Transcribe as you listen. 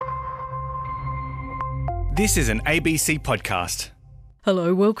This is an ABC podcast.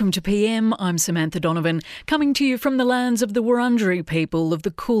 Hello, welcome to PM. I'm Samantha Donovan, coming to you from the lands of the Wurundjeri people of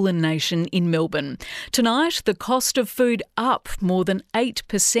the Kulin Nation in Melbourne. Tonight, the cost of food up more than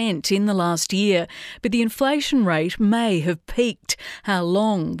 8% in the last year, but the inflation rate may have peaked. How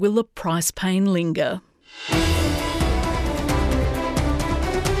long will the price pain linger?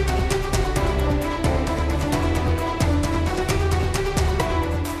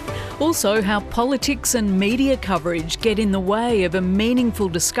 Also, how politics and media coverage get in the way of a meaningful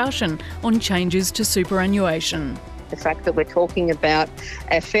discussion on changes to superannuation. The fact that we're talking about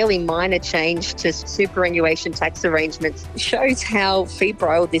a fairly minor change to superannuation tax arrangements shows how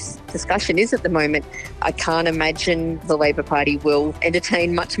febrile this discussion is at the moment. I can't imagine the Labor Party will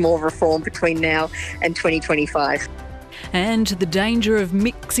entertain much more reform between now and 2025. And the danger of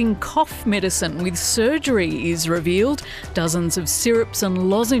mixing cough medicine with surgery is revealed. Dozens of syrups and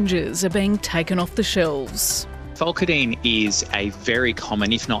lozenges are being taken off the shelves. Volcadine is a very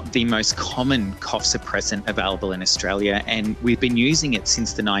common, if not the most common cough suppressant available in Australia, and we've been using it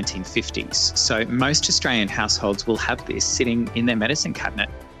since the 1950s. So most Australian households will have this sitting in their medicine cabinet.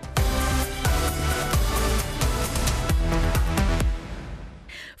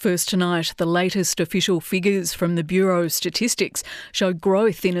 First tonight, the latest official figures from the Bureau of Statistics show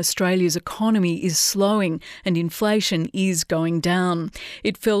growth in Australia's economy is slowing and inflation is going down.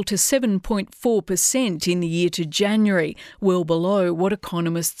 It fell to 7.4% in the year to January, well below what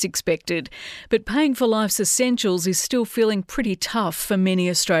economists expected. But paying for life's essentials is still feeling pretty tough for many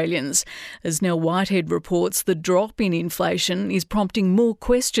Australians. As Nell Whitehead reports, the drop in inflation is prompting more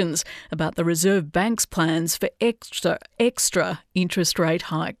questions about the Reserve Bank's plans for extra interest rate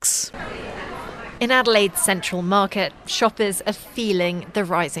hikes. In Adelaide's central market, shoppers are feeling the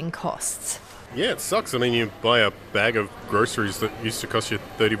rising costs. Yeah, it sucks. I mean, you buy a bag of groceries that used to cost you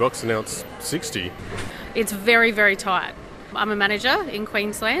 $30 and now it's $60. It's very, very tight. I'm a manager in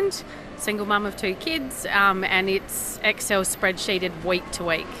Queensland, single mum of 2 kids, and it's Excel spreadsheeted week to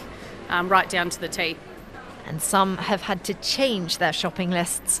week, right down to the T. And some have had to change their shopping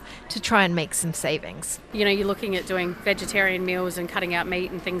lists to try and make some savings. You know, you're looking at doing vegetarian meals and cutting out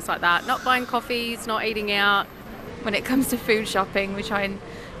meat and things like that, not buying coffees, not eating out. When it comes to food shopping, we try and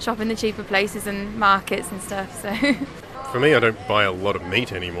shop in the cheaper places and markets and stuff, so... For me, I don't buy a lot of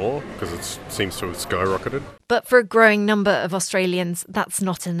meat anymore because it seems to have skyrocketed. But for a growing number of Australians, that's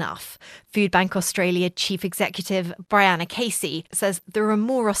not enough. Foodbank Australia Chief Executive Brianna Casey says there are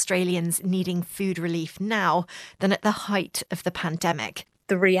more Australians needing food relief now than at the height of the pandemic.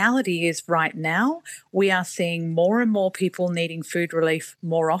 The reality is right now we are seeing more and more people needing food relief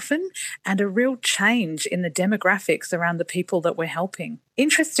more often and a real change in the demographics around the people that we're helping.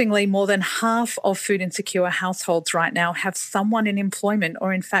 Interestingly, more than half of food insecure households right now have someone in employment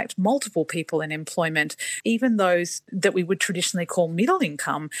or in fact multiple people in employment. Even those that we would traditionally call middle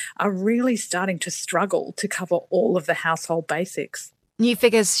income are really starting to struggle to cover all of the household basics. New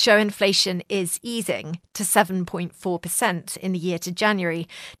figures show inflation is easing to 7.4% in the year to January,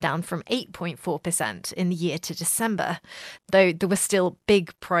 down from 8.4% in the year to December, though there were still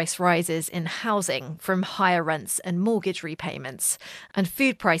big price rises in housing from higher rents and mortgage repayments, and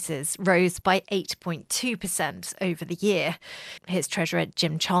food prices rose by 8.2% over the year. Here's Treasurer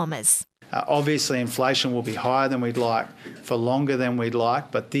Jim Chalmers. Obviously, inflation will be higher than we'd like for longer than we'd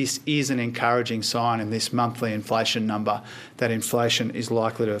like, but this is an encouraging sign in this monthly inflation number that inflation is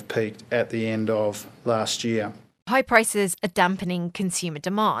likely to have peaked at the end of last year. High prices are dampening consumer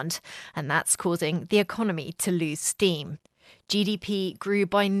demand, and that's causing the economy to lose steam. GDP grew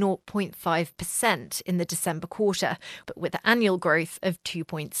by 0.5% in the December quarter, but with annual growth of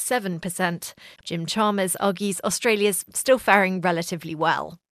 2.7%. Jim Chalmers argues Australia's still faring relatively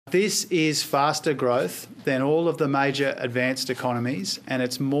well. This is faster growth than all of the major advanced economies, and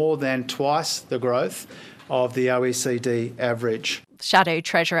it's more than twice the growth of the OECD average. Shadow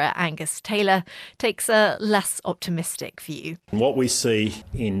Treasurer Angus Taylor takes a less optimistic view. What we see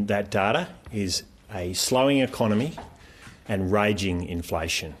in that data is a slowing economy and raging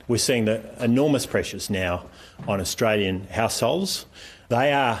inflation. We're seeing the enormous pressures now on Australian households.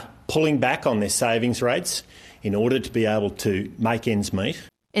 They are pulling back on their savings rates in order to be able to make ends meet.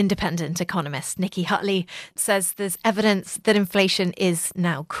 Independent economist Nikki Hutley says there's evidence that inflation is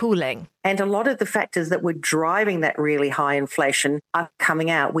now cooling. And a lot of the factors that were driving that really high inflation are coming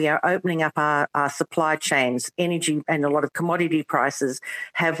out. We are opening up our supply chains. Energy and a lot of commodity prices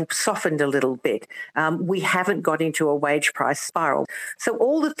have softened a little bit. We haven't got into a wage price spiral. So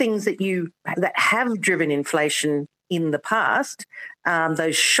all the things that have driven inflation in the past,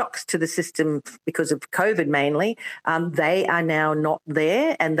 those shocks to the system because of COVID mainly, they are now not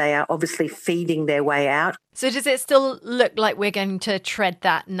there, and they are obviously feeding their way out. So does it still look like we're going to tread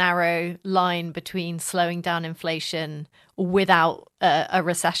that narrow line between slowing down inflation without a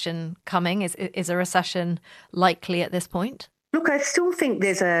recession coming? Is a recession likely at this point? Look, I still think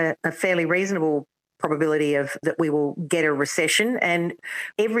there's a fairly reasonable probability of that we will get a recession, and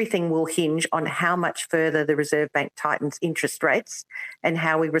everything will hinge on how much further the Reserve Bank tightens interest rates and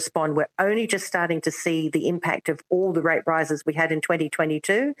how we respond. We're only just starting to see the impact of all the rate rises we had in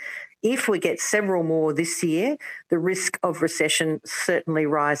 2022. If we get several more this year, the risk of recession certainly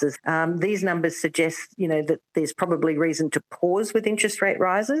rises. These numbers suggest, that there's probably reason to pause with interest rate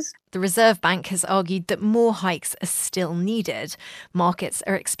rises. The Reserve Bank has argued that more hikes are still needed. Markets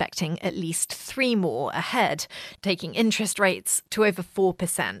are expecting at least 3 more ahead, taking interest rates to over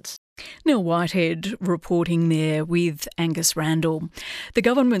 4%. Neil Whitehead reporting there with Angus Randall. The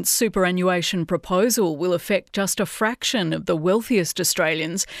government's superannuation proposal will affect just a fraction of the wealthiest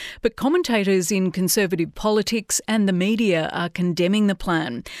Australians, but commentators in conservative politics and the media are condemning the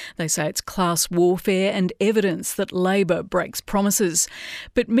plan. They say it's class warfare and evidence that Labor breaks promises.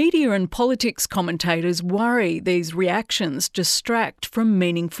 But media and politics commentators worry these reactions distract from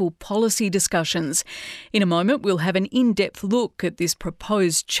meaningful policy discussions. In a moment, we'll have an in-depth look at this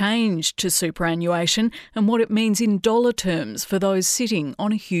proposed change to superannuation and what it means in dollar terms for those sitting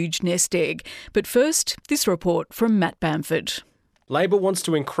on a huge nest egg. But first, this report from Matt Bamford. Labor wants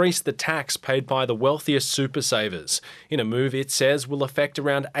to increase the tax paid by the wealthiest super savers, in a move it says will affect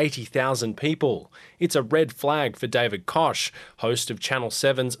around 80,000 people. It's a red flag for David Koch, host of Channel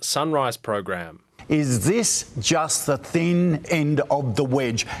 7's Sunrise program. Is this just the thin end of the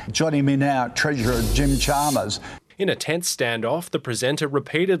wedge? Joining me now, Treasurer Jim Chalmers. In a tense standoff, the presenter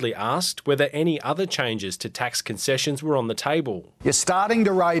repeatedly asked whether any other changes to tax concessions were on the table. You're starting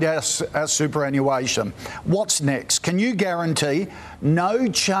to raid our superannuation. What's next? Can you guarantee no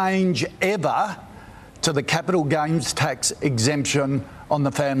change ever to the capital gains tax exemption on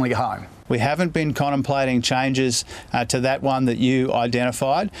the family home? We haven't been contemplating changes to that one that you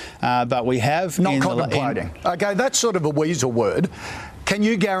identified, but we have... Not contemplating. OK, that's sort of a weasel word. Can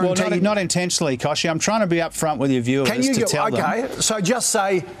you guarantee... Well, not intentionally, Koshi. I'm trying to be upfront with your viewers to tell them. OK, so just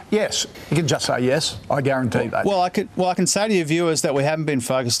say yes. You can just say yes. I guarantee that. Well, I can say to your viewers that we haven't been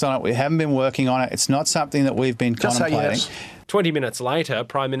focused on it. We haven't been working on it. It's not something that we've been contemplating. Just say yes. 20 minutes later,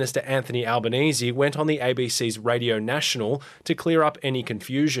 Prime Minister Anthony Albanese went on the ABC's Radio National to clear up any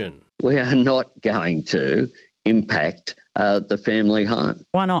confusion. We are not going to impact the family home.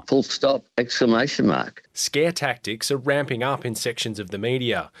 Why not? Full stop, exclamation mark. Scare tactics are ramping up in sections of the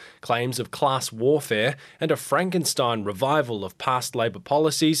media. Claims of class warfare and a Frankenstein revival of past Labor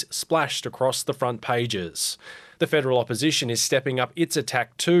policies splashed across the front pages. The federal opposition is stepping up its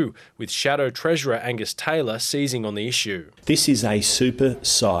attack too, with Shadow Treasurer Angus Taylor seizing on the issue. This is a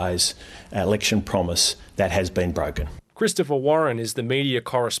super-size election promise that has been broken. Christopher Warren is the media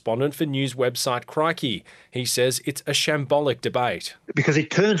correspondent for news website Crikey. He says it's a shambolic debate. Because it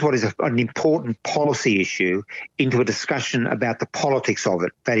turns what is an important policy issue into a discussion about the politics of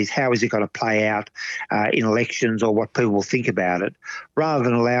it. That is, how is it going to play out in elections or what people will think about it, rather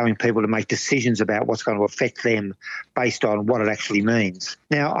than allowing people to make decisions about what's going to affect them based on what it actually means.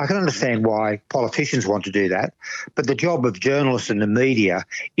 Now, I can understand why politicians want to do that, but the job of journalists and the media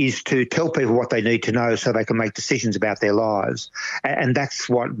is to tell people what they need to know so they can make decisions about their lives. And that's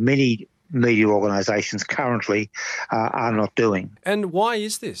what many media organisations currently are not doing. And why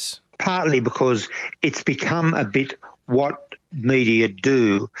is this? Partly because it's become a bit what media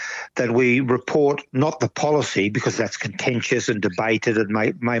do, that we report not the policy because that's contentious and debated and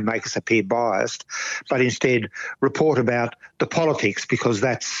may make us appear biased, but instead report about the politics because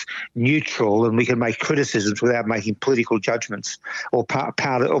that's neutral and we can make criticisms without making political judgments or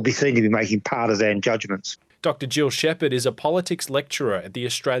be seen to be making partisan judgments. Dr. Jill Shepherd is a politics lecturer at the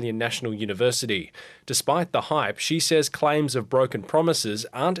Australian National University. Despite the hype, she says claims of broken promises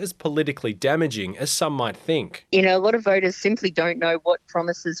aren't as politically damaging as some might think. A lot of voters simply don't know what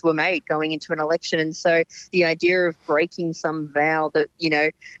promises were made going into an election. And so the idea of breaking some vow that,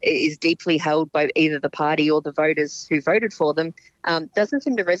 is deeply held by either the party or the voters who voted for them doesn't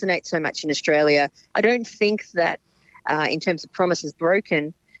seem to resonate so much in Australia. I don't think that in terms of promises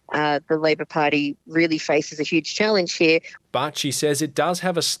broken, the Labor Party really faces a huge challenge here. But she says it does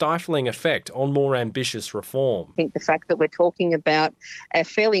have a stifling effect on more ambitious reform. I think the fact that we're talking about a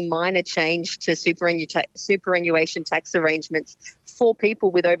fairly minor change to superannuation tax arrangements for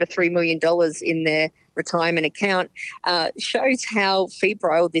people with over $3 million in their retirement account shows how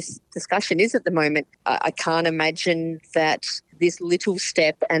febrile this discussion is at the moment. I can't imagine that this little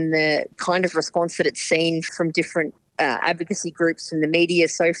step and the kind of response that it's seen from different advocacy groups and the media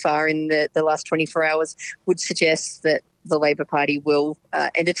so far in the last 24 hours would suggest that the Labor Party will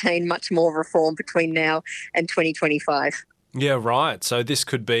entertain much more reform between now and 2025. Yeah, right. So this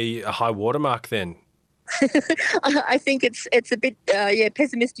could be a high watermark then. I think it's a bit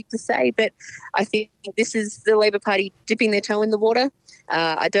pessimistic to say, but I think this is the Labor Party dipping their toe in the water.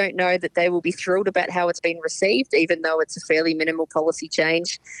 I don't know that they will be thrilled about how it's been received, even though it's a fairly minimal policy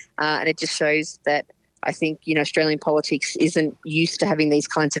change, and it just shows that I think, Australian politics isn't used to having these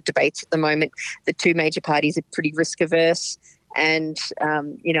kinds of debates at the moment. The two major parties are pretty risk averse, and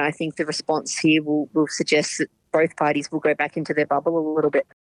I think the response here will suggest that both parties will go back into their bubble a little bit.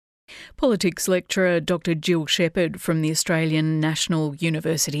 Politics lecturer Dr. Jill Shepherd from the Australian National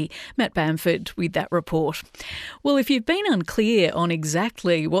University. Matt Bamford with that report. Well, if you've been unclear on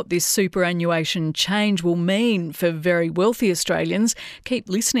exactly what this superannuation change will mean for very wealthy Australians, keep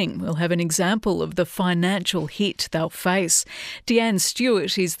listening. We'll have an example of the financial hit they'll face. Deanne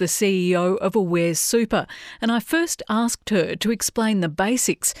Stewart is the CEO of Aware Super, and I first asked her to explain the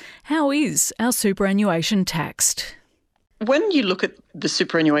basics. How is our superannuation taxed? When you look at the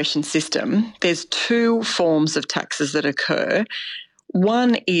superannuation system, there's two forms of taxes that occur.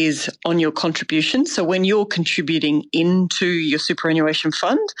 One is on your contribution, so when you're contributing into your superannuation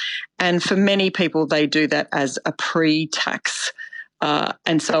fund, and for many people they do that as a pre-tax.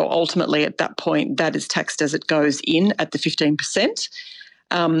 And so ultimately at that point that is taxed as it goes in at the 15%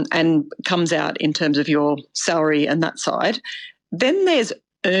 and comes out in terms of your salary and that side. Then there's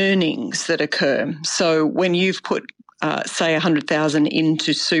earnings that occur. So when you've put say $100,000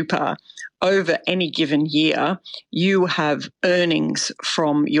 into super over any given year, you have earnings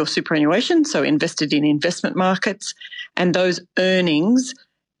from your superannuation, so invested in investment markets, and those earnings,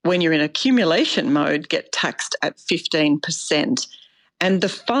 when you're in accumulation mode, get taxed at 15%. And the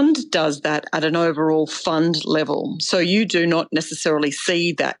fund does that at an overall fund level. So you do not necessarily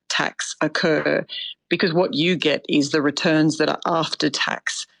see that tax occur because what you get is the returns that are after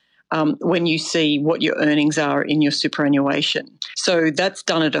tax. When you see what your earnings are in your superannuation. So that's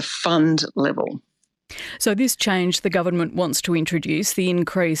done at a fund level. So this change the government wants to introduce, the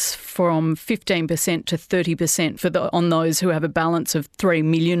increase from 15% to 30% on those who have a balance of $3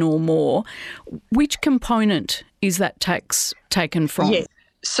 million or more. Which component is that tax taken from? Yeah.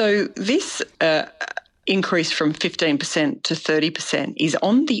 So this increase from 15% to 30% is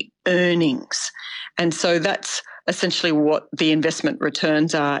on the earnings. And so that's essentially what the investment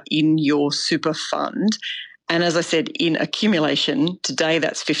returns are in your super fund. And as I said, in accumulation, today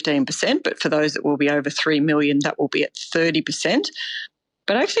that's 15%, but for those that will be over 3 million, that will be at 30%.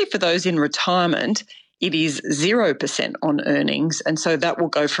 But actually for those in retirement, it is 0% on earnings. And so that will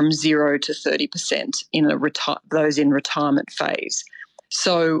go from 0 to 30% in those in retirement phase.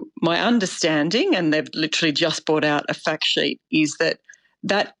 So my understanding, and they've literally just brought out a fact sheet, is that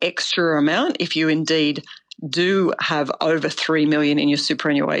extra amount, if you indeed do have over 3 million in your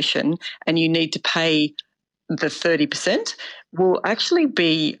superannuation and you need to pay the 30%, will actually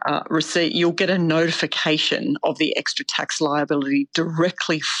be you'll get a notification of the extra tax liability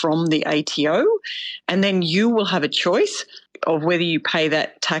directly from the ATO, and then you will have a choice of whether you pay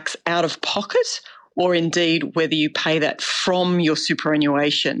that tax out of pocket or indeed whether you pay that from your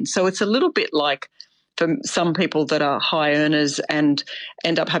superannuation. So it's a little bit like for some people that are high earners and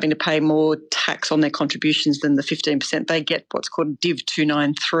end up having to pay more tax on their contributions than the 15%, they get what's called Div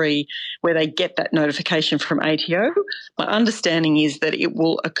 293, where they get that notification from ATO. My understanding is that it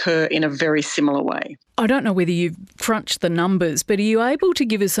will occur in a very similar way. I don't know whether you've crunched the numbers, but are you able to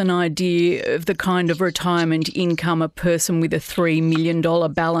give us an idea of the kind of retirement income a person with a $3 million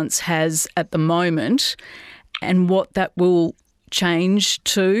balance has at the moment and what that will change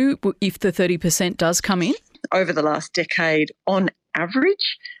to if the 30% does come in? Over the last decade, on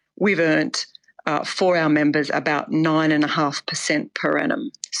average, we've earned for our members about 9.5% per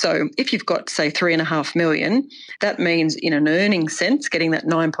annum. So if you've got, say, 3.5 million, that means in an earning sense, getting that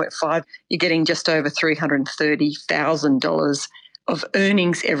 9.5, you're getting just over $330,000 of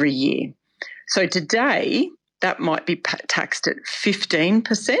earnings every year. So today, that might be taxed at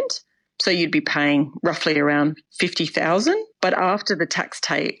 15%. So you'd be paying roughly around $50,000. But after the tax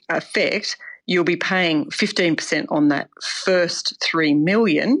effect, you'll be paying 15% on that first 3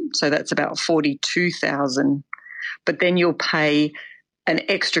 million, so that's about 42,000, but then you'll pay an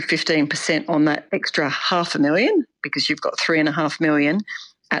extra 15% on that extra 500,000 because you've got 3.5 million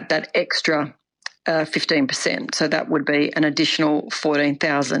at that extra 15%. So that would be an additional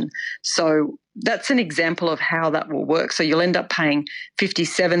 14,000. So that's an example of how that will work. So you'll end up paying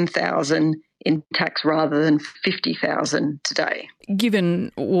 57,000 in tax rather than 50,000 today.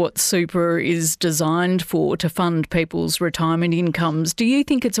 Given what super is designed for, to fund people's retirement incomes, do you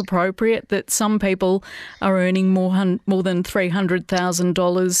think it's appropriate that some people are earning more than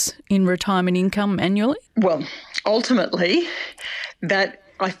 $300,000 in retirement income annually? Well, ultimately, that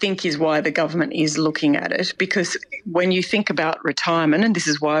I think is why the government is looking at it, because when you think about retirement, and this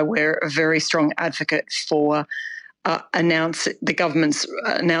is why we're a very strong advocate for the government's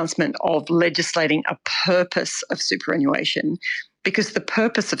announcement of legislating a purpose of superannuation, because the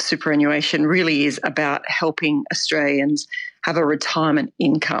purpose of superannuation really is about helping Australians have a retirement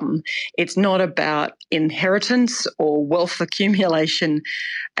income. It's not about inheritance or wealth accumulation.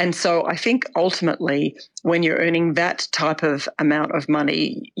 And so I think ultimately when you're earning that type of amount of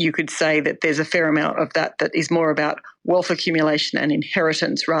money, you could say that there's a fair amount of that is more about wealth accumulation and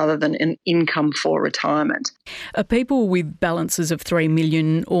inheritance rather than an income for retirement. Are people with balances of 3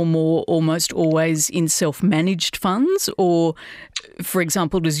 million or more almost always in self-managed funds? Or, for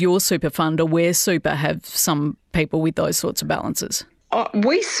example, does your super fund, Aware Super, have some people with those sorts of balances?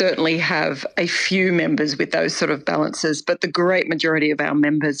 We certainly have a few members with those sort of balances, but the great majority of our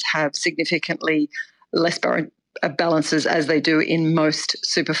members have significantly less balances, as they do in most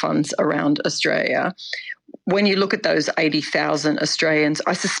super funds around Australia. When you look at those 80,000 Australians,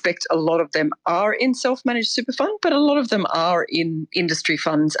 I suspect a lot of them are in self-managed super fund, but a lot of them are in industry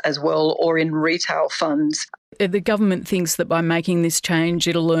funds as well, or in retail funds. The government thinks that by making this change,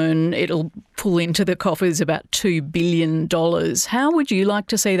 it'll pull into the coffers about $2 billion. How would you like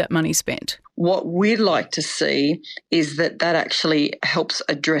to see that money spent? What we'd like to see is that actually helps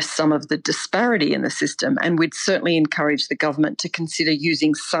address some of the disparity in the system, and we'd certainly encourage the government to consider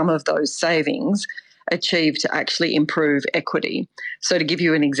using some of those savings achieved to actually improve equity. So to give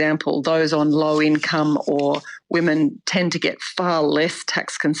you an example, those on low income or women tend to get far less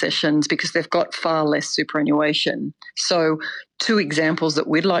tax concessions because they've got far less superannuation. So 2 examples that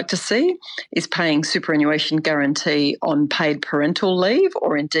we'd like to see is paying superannuation guarantee on paid parental leave,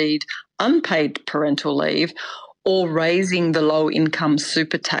 or indeed unpaid parental leave, or raising the low income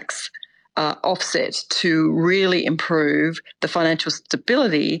super tax offset to really improve the financial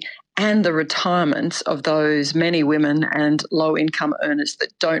stability and the retirement of those many women and low-income earners that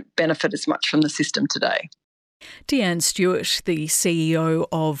don't benefit as much from the system today. Deanne Stewart, the CEO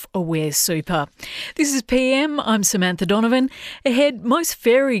of Aware Super. This is PM. I'm Samantha Donovan. Ahead, most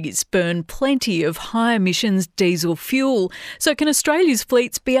ferries burn plenty of high-emissions diesel fuel. So can Australia's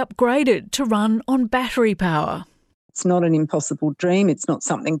fleets be upgraded to run on battery power? It's not an impossible dream. It's not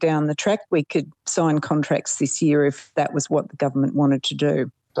something down the track. We could sign contracts this year if that was what the government wanted to do.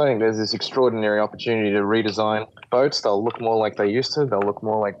 I think there's this extraordinary opportunity to redesign boats. They'll look more like they used to. They'll look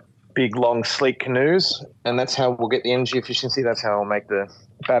more like big, long, sleek canoes. And that's how we'll get the energy efficiency. That's how we'll make the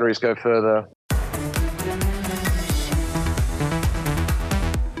batteries go further.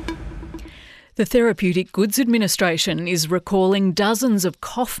 The Therapeutic Goods Administration is recalling dozens of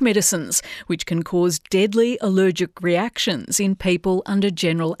cough medicines which can cause deadly allergic reactions in people under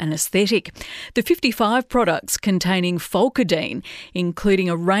general anaesthetic. The 55 products containing Folcadine, including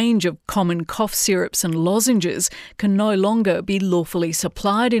a range of common cough syrups and lozenges, can no longer be lawfully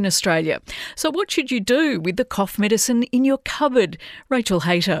supplied in Australia. So what should you do with the cough medicine in your cupboard? Rachel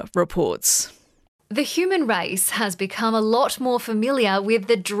Hayter reports. The human race has become a lot more familiar with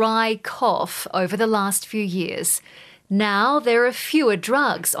the dry cough over the last few years. Now there are fewer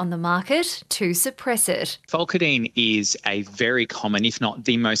drugs on the market to suppress it. Folcadine is a very common, if not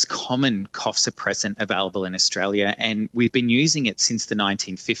the most common, cough suppressant available in Australia, and we've been using it since the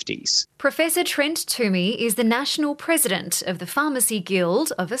 1950s. Professor Trent Toomey is the National President of the Pharmacy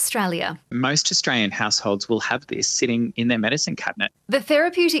Guild of Australia. Most Australian households will have this sitting in their medicine cabinet. The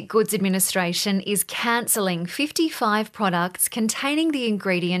Therapeutic Goods Administration is cancelling 55 products containing the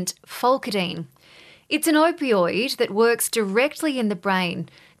ingredient Folcadine. It's an opioid that works directly in the brain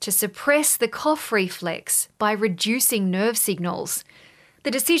to suppress the cough reflex by reducing nerve signals.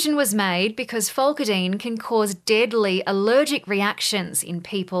 The decision was made because Folcadine can cause deadly allergic reactions in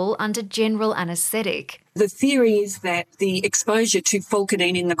people under general anaesthetic. The theory is that the exposure to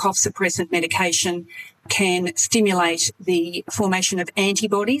Folcadine in the cough suppressant medication can stimulate the formation of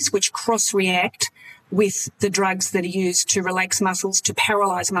antibodies which cross-react with the drugs that are used to relax muscles, to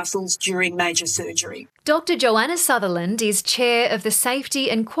paralyse muscles during major surgery. Dr. Joanna Sutherland is chair of the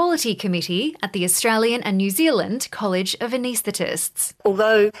Safety and Quality Committee at the Australian and New Zealand College of Anaesthetists.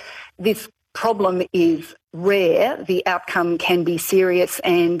 Although this problem is rare, the outcome can be serious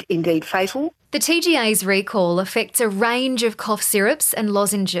and indeed fatal. The TGA's recall affects a range of cough syrups and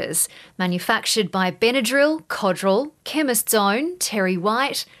lozenges manufactured by Benadryl, Codral, Chemist's Own, Terry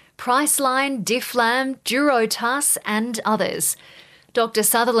White, Priceline, Difflam, Durotas and others. Dr.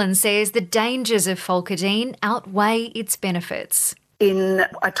 Sutherland says the dangers of Folcadine outweigh its benefits. In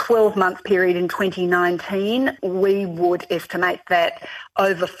a 12-month period in 2019, we would estimate that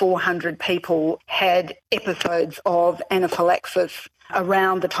over 400 people had episodes of anaphylaxis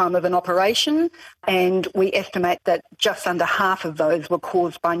around the time of an operation, and we estimate that just under half of those were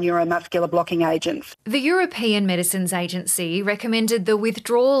caused by neuromuscular blocking agents. The European Medicines Agency recommended the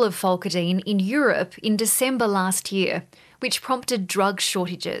withdrawal of Folcadine in Europe in December last year, which prompted drug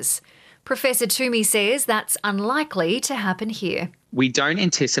shortages. Professor Toomey says that's unlikely to happen here. We don't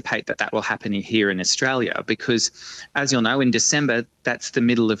anticipate that will happen here in Australia because, as you'll know, in December, that's the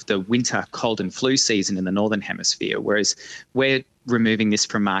middle of the winter cold and flu season in the Northern Hemisphere, whereas we're removing this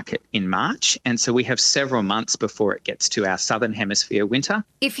from market in March, and so we have several months before it gets to our Southern Hemisphere winter.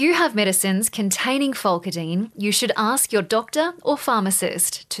 If you have medicines containing Folcadine, you should ask your doctor or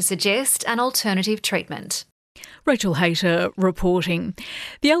pharmacist to suggest an alternative treatment. Rachel Hayter reporting.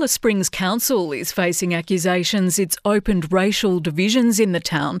 The Alice Springs Council is facing accusations it's opened racial divisions in the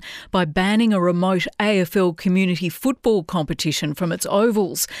town by banning a remote AFL community football competition from its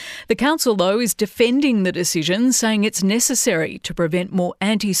ovals. The council, though, is defending the decision, saying it's necessary to prevent more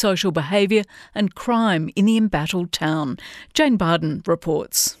antisocial behaviour and crime in the embattled town. Jane Barden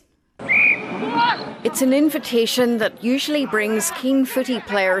reports. It's an invitation that usually brings keen footy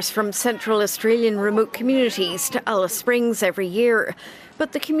players from Central Australian remote communities to Alice Springs every year.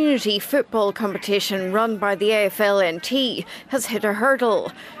 But the community football competition run by the AFLNT has hit a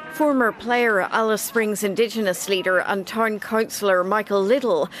hurdle. Former player, Alice Springs Indigenous leader and town councillor Michael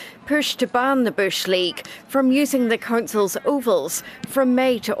Little pushed to ban the Bush League from using the council's ovals from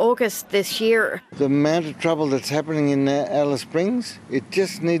May to August this year. The amount of trouble that's happening in Alice Springs, it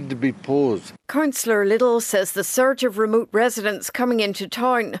just needs to be paused. Councillor Little says the surge of remote residents coming into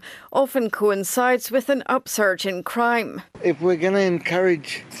town often coincides with an upsurge in crime. If we're going to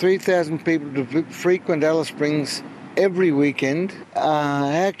encourage 3,000 people to frequent Alice Springs every weekend,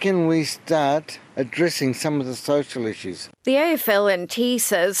 how can we start addressing some of the social issues? The AFLNT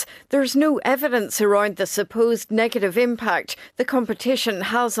says there's no evidence around the supposed negative impact the competition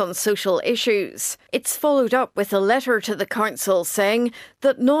has on social issues. It's followed up with a letter to the council saying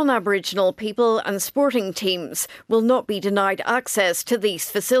that non-Aboriginal people and sporting teams will not be denied access to these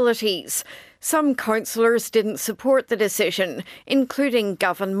facilities. Some councillors didn't support the decision, including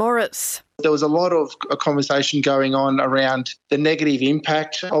Gavin Morris. There was a lot of a conversation going on around the negative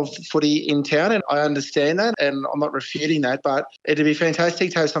impact of footy in town, and I understand that, and I'm not refuting that, but it'd be fantastic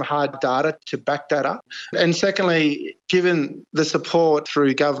to have some hard data to back that up. And secondly, given the support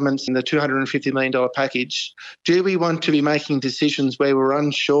through governments in the $250 million package, do we want to be making decisions where we're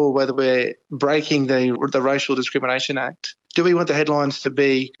unsure whether we're breaking the Racial Discrimination Act? Do we want the headlines to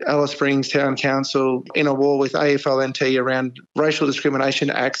be Alice Springs Town Council in a war with AFLNT around racial discrimination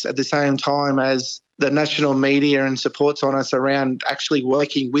acts at the same time as the national media and supports on us around actually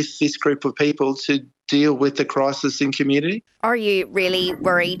working with this group of people to deal with the crisis in community? Are you really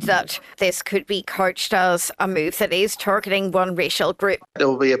worried that this could be couched as a move that is targeting one racial group? There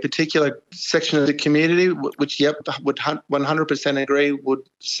will be a particular section of the community which, would 100% agree would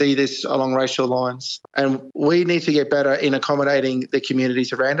see this along racial lines. And we need to get better in accommodating the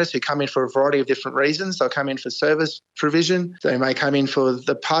communities around us who come in for a variety of different reasons. They'll come in for service provision. They may come in for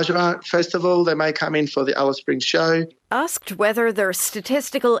the Pajama Festival. They may come in for the Alice Springs Show. Asked whether there's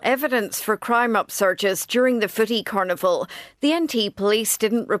statistical evidence for crime upsurges during the footy carnival, the NT Police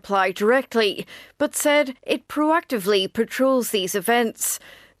didn't reply directly, but said it proactively patrols these events.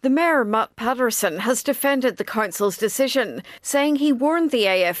 The Mayor, Matt Patterson, has defended the council's decision, saying he warned the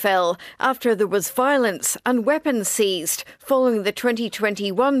AFL after there was violence and weapons seized following the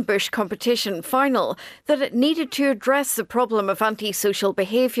 2021 Bush competition final that it needed to address the problem of antisocial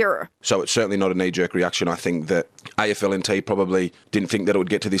behaviour. So it's certainly not a knee-jerk reaction. I think that AFLNT probably didn't think that it would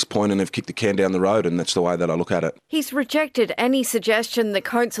get to this point and have kicked the can down the road, and that's the way that I look at it. He's rejected any suggestion the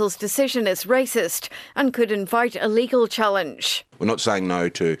council's decision is racist and could invite a legal challenge. We're not saying no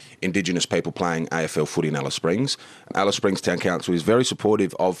to Indigenous people playing AFL footy in Alice Springs. Alice Springs Town Council is very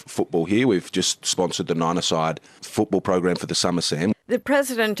supportive of football here. We've just sponsored the Nine-a-side football program for the Summer Sam. The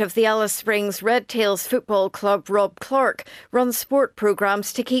president of the Alice Springs Red Tails Football Club, Rob Clark, runs sport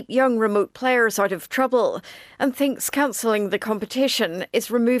programmes to keep young remote players out of trouble and thinks cancelling the competition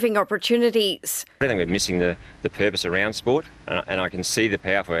is removing opportunities. I think we're missing the purpose around sport, and I can see the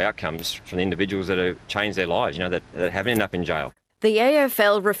powerful outcomes from the individuals that have changed their lives, that haven't ended up in jail. The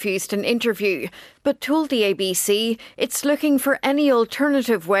AFL refused an interview, but told the ABC it's looking for any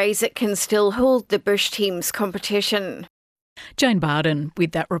alternative ways it can still hold the Bush team's competition. Jane Barden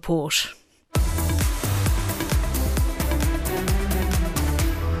with that report.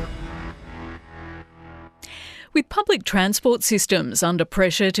 With public transport systems under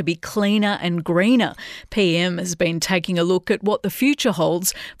pressure to be cleaner and greener, PM has been taking a look at what the future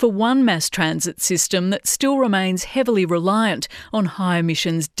holds for one mass transit system that still remains heavily reliant on high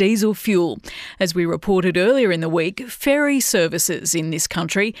emissions diesel fuel. As we reported earlier in the week, ferry services in this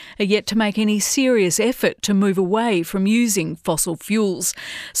country are yet to make any serious effort to move away from using fossil fuels.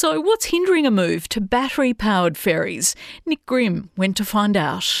 So what's hindering a move to battery-powered ferries? Nick Grimm went to find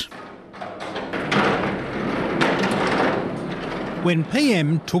out. When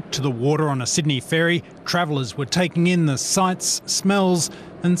PM took to the water on a Sydney ferry, travellers were taking in the sights, smells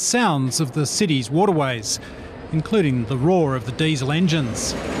and sounds of the city's waterways, including the roar of the diesel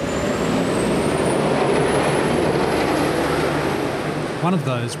engines. One of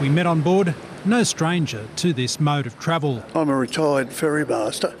those we met on board, no stranger to this mode of travel. I'm a retired ferry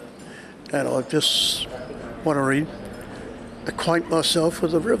master and I just want to acquaint myself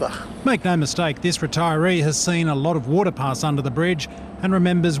with the river. Make no mistake, this retiree has seen a lot of water pass under the bridge and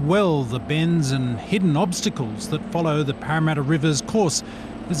remembers well the bends and hidden obstacles that follow the Parramatta River's course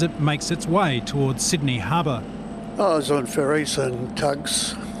as it makes its way towards Sydney Harbour. I was on ferries and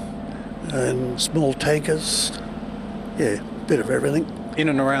tugs and small tankers. Yeah, a bit of everything. In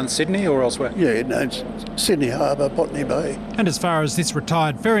and around Sydney or elsewhere? Yeah, no, Sydney Harbour, Botany Bay. And as far as this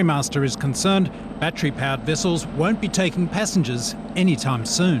retired ferrymaster is concerned, battery-powered vessels won't be taking passengers anytime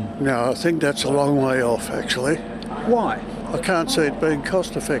soon. No, I think that's a long way off, actually. Why? I can't see it being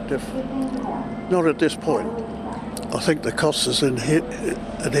cost-effective. Not at this point. I think the cost is in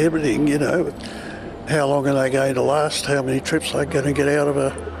everything, How long are they going to last? How many trips are they going to get out of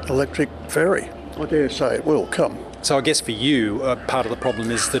an electric ferry? I dare say it will come. So I guess for you, part of the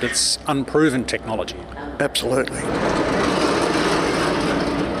problem is that it's unproven technology. Absolutely.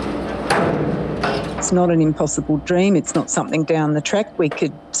 It's not an impossible dream. It's not something down the track. We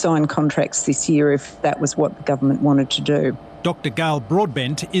could sign contracts this year if that was what the government wanted to do. Dr Gail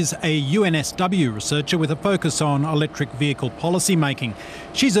Broadbent is a UNSW researcher with a focus on electric vehicle policy making.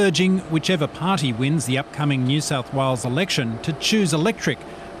 She's urging whichever party wins the upcoming New South Wales election to choose electric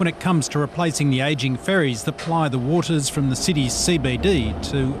when it comes to replacing the ageing ferries that ply the waters from the city's CBD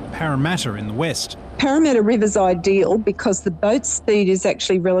to Parramatta in the west. Parramatta River's ideal because the boat speed is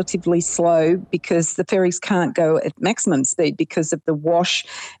actually relatively slow because the ferries can't go at maximum speed because of the wash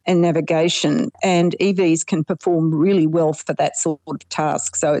and navigation, and EVs can perform really well for that sort of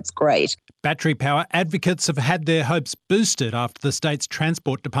task, so it's great. Battery power advocates have had their hopes boosted after the state's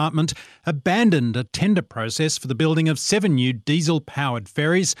Transport Department abandoned a tender process for the building of 7 new diesel-powered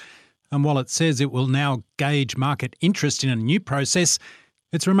ferries. And while it says it will now gauge market interest in a new process,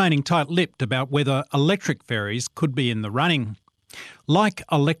 it's remaining tight-lipped about whether electric ferries could be in the running. Like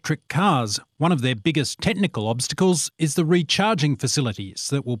electric cars, one of their biggest technical obstacles is the recharging facilities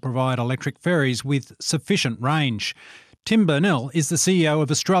that will provide electric ferries with sufficient range. Tim Burnell is the CEO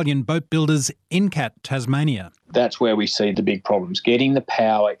of Australian boat builders Incat Tasmania. That's where we see the big problems, getting the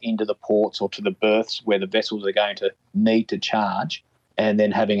power into the ports or to the berths where the vessels are going to need to charge, and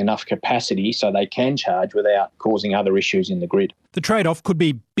then having enough capacity so they can charge without causing other issues in the grid. The trade-off could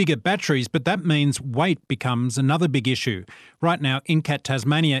be bigger batteries, but that means weight becomes another big issue. Right now, Incat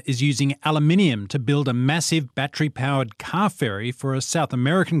Tasmania is using aluminium to build a massive battery-powered car ferry for a South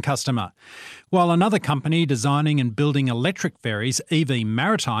American customer. While another company designing and building electric ferries, EV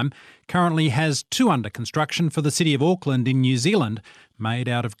Maritime, currently has 2 under construction for the city of Auckland in New Zealand, made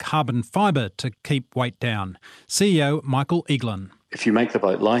out of carbon fibre to keep weight down. CEO Michael Eaglin. If you make the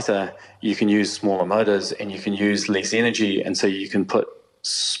boat lighter, you can use smaller motors and you can use less energy, and so you can put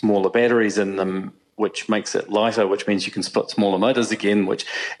smaller batteries in them, which makes it lighter, which means you can split smaller motors again,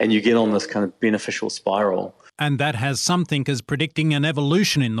 and you get on this kind of beneficial spiral. And that has some thinkers predicting an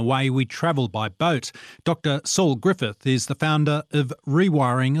evolution in the way we travel by boat. Dr Saul Griffith is the founder of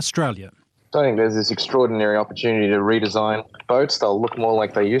Rewiring Australia. I think there's this extraordinary opportunity to redesign boats. They'll look more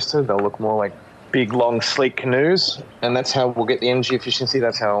like they used to. They'll look more like big, long, sleek canoes, and that's how we'll get the energy efficiency.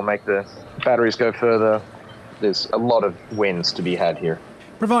 That's how we'll make the batteries go further. There's a lot of wins to be had here.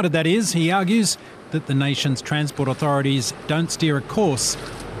 provided that is, he argues, that the nation's transport authorities don't steer a course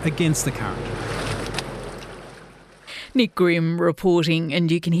against the current. Nick Grimm reporting,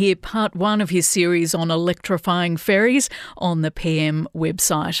 and you can hear part 1 of his series on electrifying ferries on the PM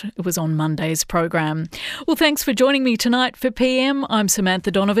website. It was on Monday's program. Well, thanks for joining me tonight for PM. I'm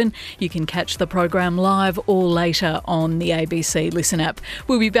Samantha Donovan. You can catch the program live or later on the ABC Listen app.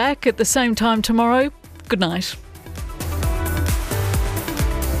 We'll be back at the same time tomorrow. Good night.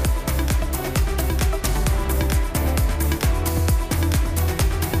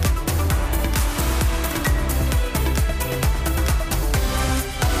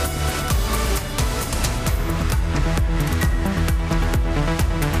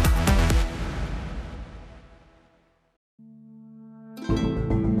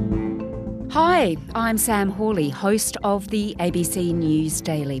 Hi, I'm Sam Hawley, host of the ABC News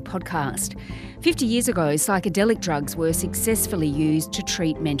Daily podcast. 50 years ago, psychedelic drugs were successfully used to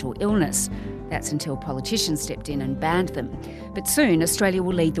treat mental illness. That's until politicians stepped in and banned them. But soon, Australia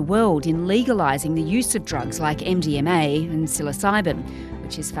will lead the world in legalising the use of drugs like MDMA and psilocybin,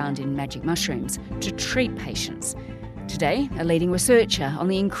 which is found in magic mushrooms, to treat patients. Today, a leading researcher on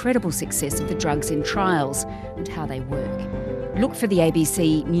the incredible success of the drugs in trials and how they work. Look for the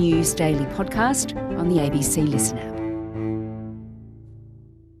ABC News Daily podcast on the ABC Listen app.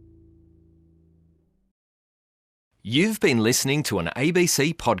 You've been listening to an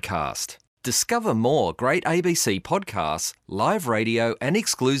ABC podcast. Discover more great ABC podcasts, live radio and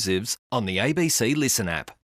exclusives on the ABC Listen app.